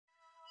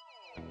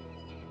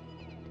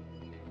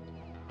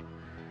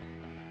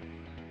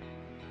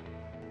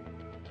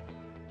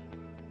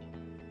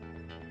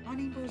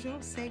Ani Bojo,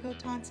 Sego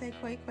Tanse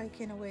Kwe Kwe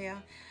Kinawea.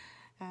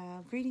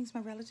 Greetings, my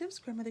relatives.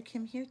 Grandmother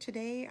Kim here.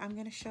 Today I'm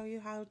going to show you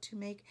how to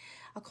make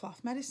a cloth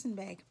medicine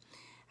bag.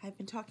 I've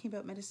been talking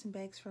about medicine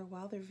bags for a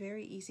while. They're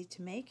very easy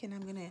to make, and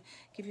I'm going to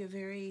give you a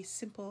very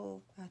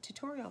simple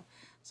tutorial.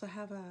 So I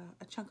have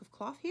a chunk of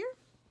cloth here.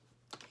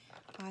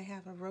 I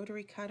have a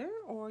rotary cutter,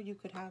 or you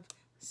could have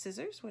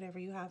scissors, whatever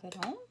you have at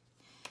home.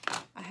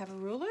 I have a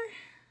ruler,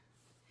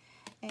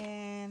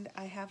 and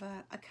I have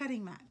a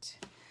cutting mat.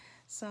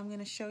 So I'm going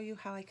to show you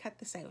how I cut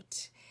this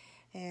out.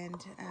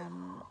 And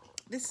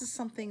this is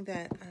something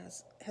that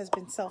has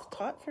been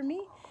self-taught for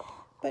me,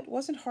 but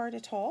wasn't hard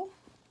at all.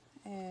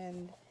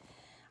 And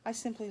I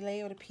simply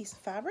lay out a piece of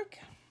fabric,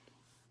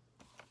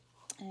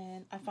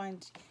 and I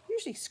find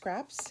usually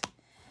scraps,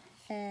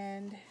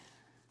 and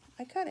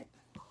I cut it.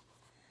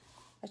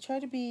 I try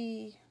to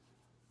be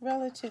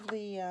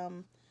relatively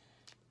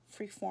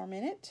free-form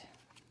in it.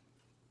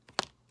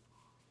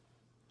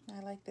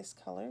 I like this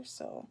color,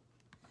 so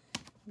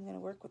I'm going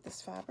to work with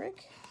this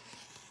fabric.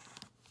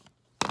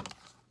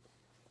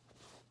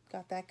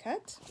 Got that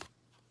cut.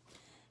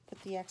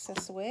 Put the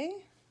excess away.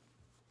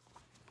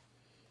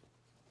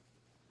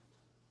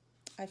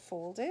 I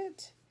fold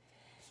it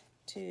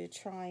to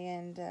try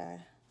and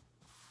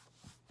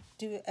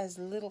do as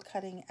little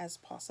cutting as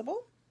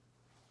possible.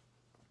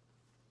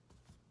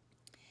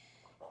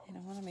 And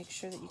I want to make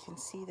sure that you can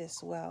see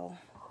this well.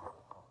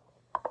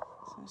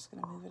 So I'm just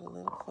going to move it a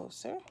little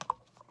closer.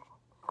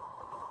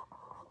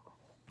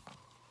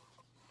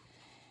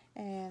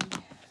 And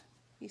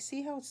you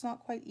see how it's not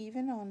quite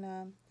even on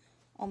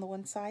the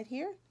one side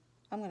here?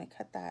 I'm going to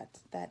cut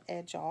that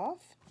edge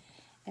off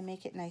and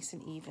make it nice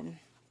and even.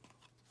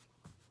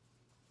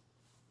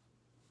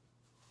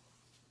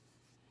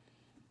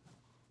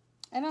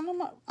 And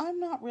I'm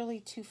not really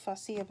too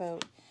fussy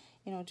about,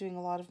 you know, doing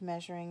a lot of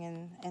measuring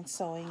and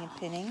sewing and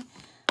pinning.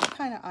 I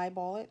kind of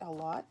eyeball it a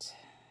lot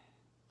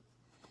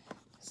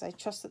because I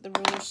trust that the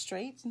ruler's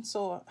straight, and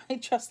so I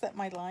trust that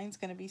my line's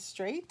going to be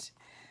straight.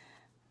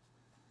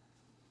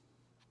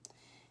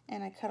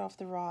 And I cut off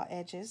the raw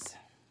edges.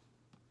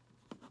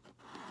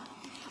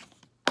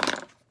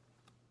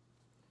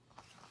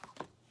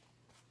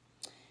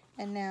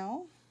 And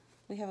now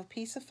we have a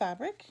piece of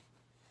fabric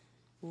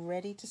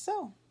ready to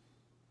sew.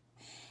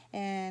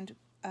 And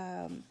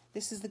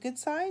this is the good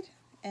side,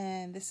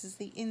 and this is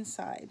the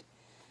inside.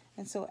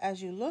 And so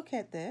as you look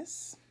at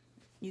this,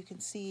 you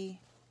can see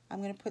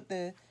I'm going to put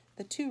the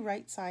two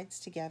right sides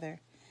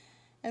together.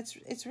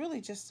 It's really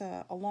just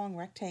a long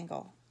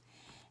rectangle.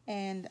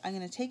 And I'm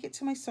going to take it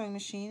to my sewing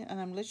machine, and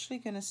I'm literally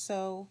going to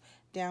sew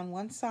down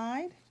one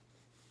side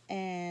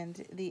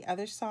and the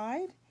other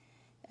side,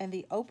 and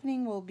the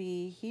opening will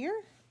be here,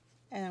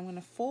 and I'm going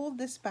to fold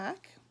this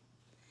back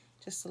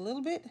just a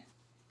little bit,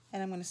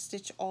 and I'm going to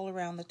stitch all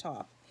around the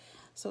top.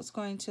 So it's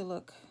going to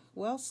look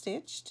well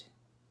stitched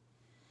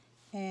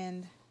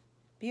and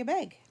be a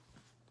bag.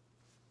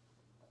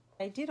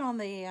 I did on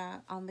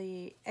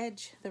the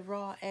edge, the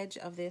raw edge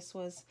of this,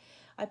 was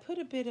I put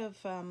a bit of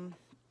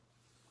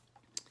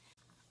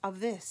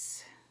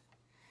this,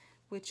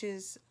 which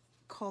is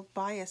called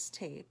bias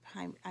tape.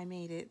 I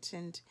made it,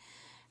 and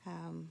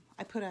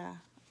I put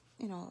a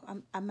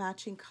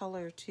matching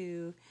color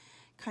to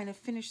kind of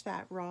finish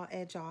that raw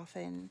edge off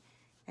and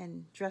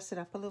dress it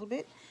up a little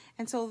bit.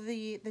 And so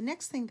the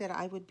next thing that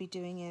I would be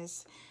doing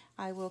is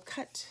I will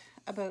cut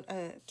about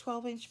a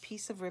 12-inch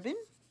piece of ribbon,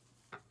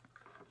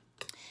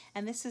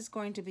 and this is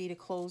going to be to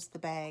close the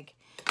bag.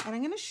 And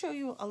I'm going to show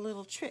you a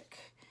little trick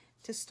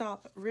to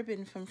stop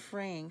ribbon from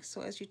fraying.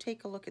 So as you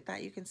take a look at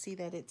that, you can see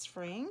that it's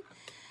fraying.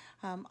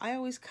 I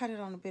always cut it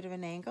on a bit of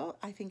an angle.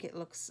 I think it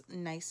looks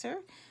nicer.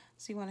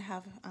 So you want to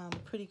have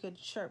pretty good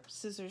sharp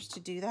scissors to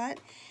do that.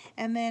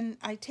 And then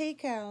I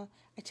take a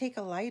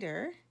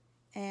lighter,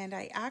 and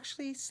I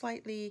actually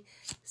slightly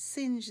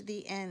singe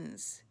the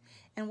ends.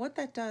 And what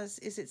that does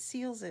is it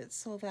seals it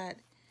so that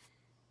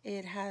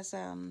it has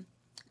a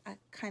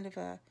kind of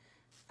a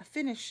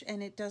finish,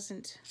 and it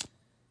doesn't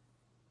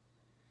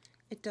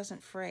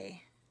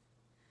fray.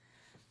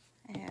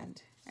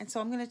 And so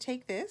I'm going to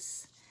take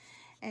this,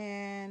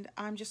 and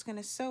I'm just going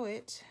to sew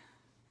it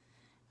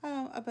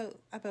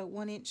about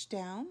 1 inch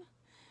down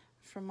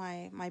from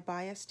my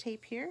bias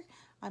tape here.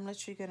 I'm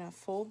literally going to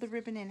fold the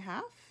ribbon in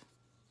half,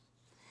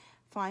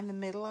 find the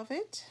middle of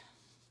it,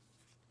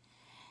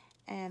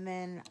 and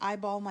then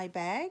eyeball my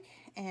bag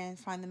and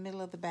find the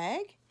middle of the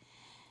bag,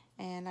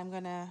 and I'm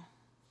going to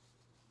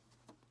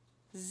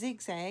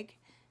zigzag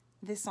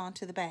this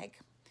onto the bag.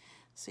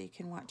 So you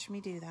can watch me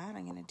do that.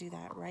 I'm going to do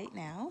that right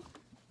now.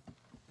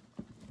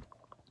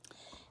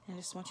 And I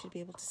just want you to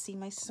be able to see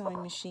my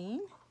sewing machine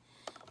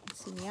and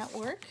see me at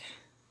work.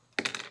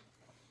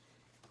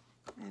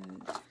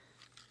 And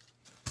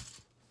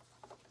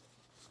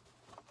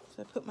so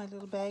I put my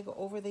little bag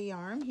over the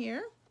arm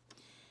here,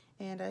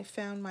 and I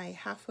found my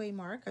halfway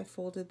mark. I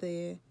folded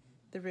the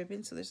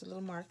ribbon, so there's a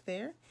little mark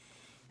there.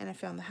 And I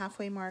found the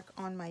halfway mark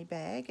on my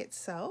bag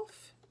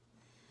itself.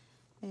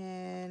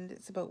 And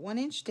it's about 1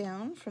 inch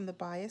down from the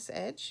bias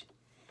edge,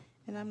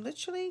 and I'm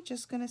literally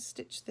just going to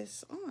stitch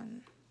this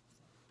on.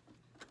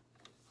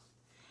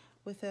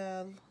 with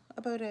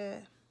about a,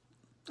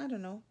 I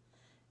don't know,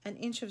 an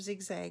inch of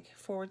zigzag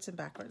forwards and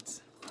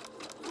backwards.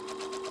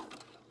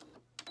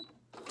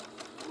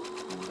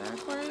 And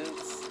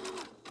backwards.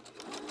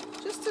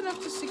 Just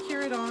enough to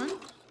secure it on.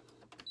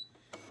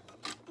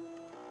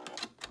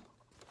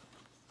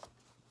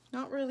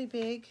 Not really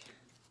big.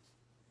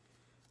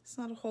 It's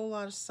not a whole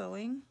lot of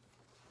sewing,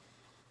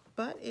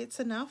 but it's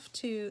enough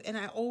to, and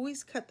I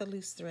always cut the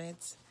loose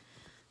threads.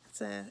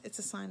 It's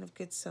a sign of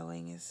good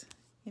sewing is,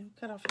 you know,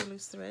 cut off your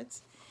loose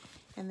threads.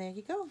 And there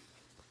you go.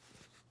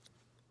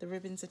 The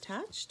ribbon's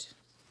attached.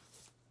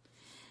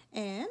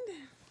 And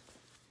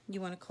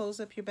you want to close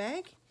up your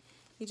bag.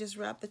 You just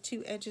wrap the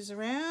two edges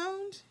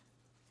around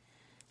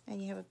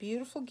and you have a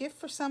beautiful gift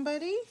for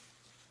somebody.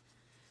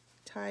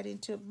 Tied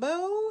into a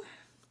bow.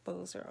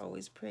 Bows are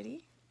always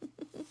pretty.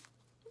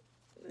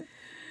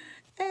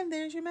 And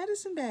there's your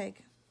medicine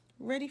bag,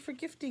 ready for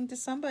gifting to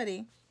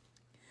somebody.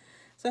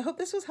 So I hope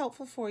this was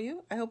helpful for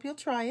you. I hope you'll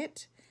try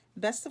it.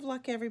 Best of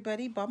luck,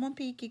 everybody.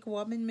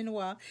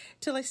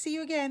 Till I see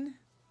you again.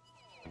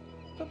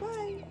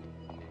 Bye-bye.